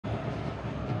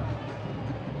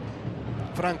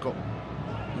Franco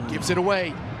gives it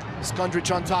away.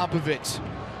 Skundrich on top of it.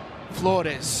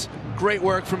 Flores. Great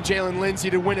work from Jalen Lindsay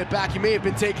to win it back. He may have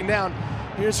been taken down.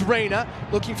 Here's Reyna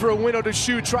looking for a window to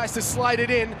shoot. Tries to slide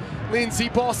it in. Lindsay,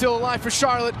 ball still alive for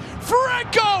Charlotte.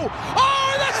 Franco!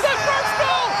 Oh, that's the first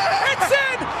goal! It's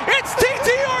in! It's TT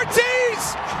Ortiz!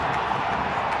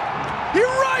 He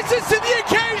rises to the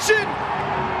occasion!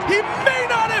 He may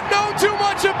not have known too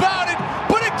much about it,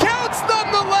 but it counts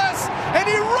nonetheless, and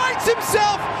he writes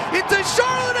himself into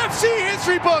Charlotte FC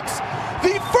history books,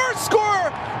 the first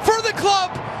scorer for the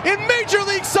club in Major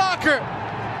League Soccer.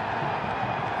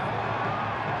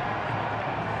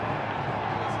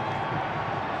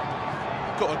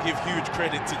 Got to give huge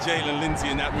credit to Jalen Lindsay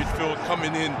in that midfield,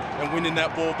 coming in and winning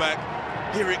that ball back.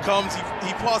 Here it comes,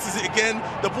 he passes it again,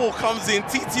 the ball comes in,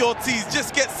 TT Ortiz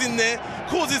just gets in there,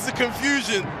 causes the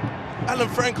confusion. Alan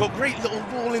Franco, great little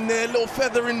ball in there, little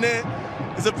feather in there.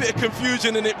 There's a bit of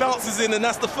confusion and it bounces in, and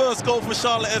that's the first goal for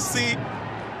Charlotte FC.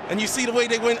 And you see the way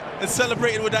they went and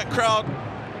celebrated with that crowd.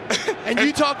 And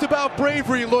you talked about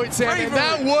bravery, Lloyd Sam, and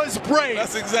that was brave.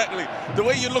 That's exactly. The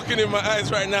way you're looking in my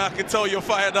eyes right now, I can tell you're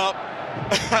fired up.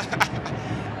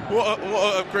 What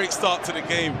a great start to the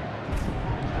game.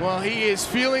 Well, he is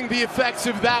feeling the effects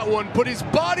of that one, but his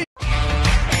body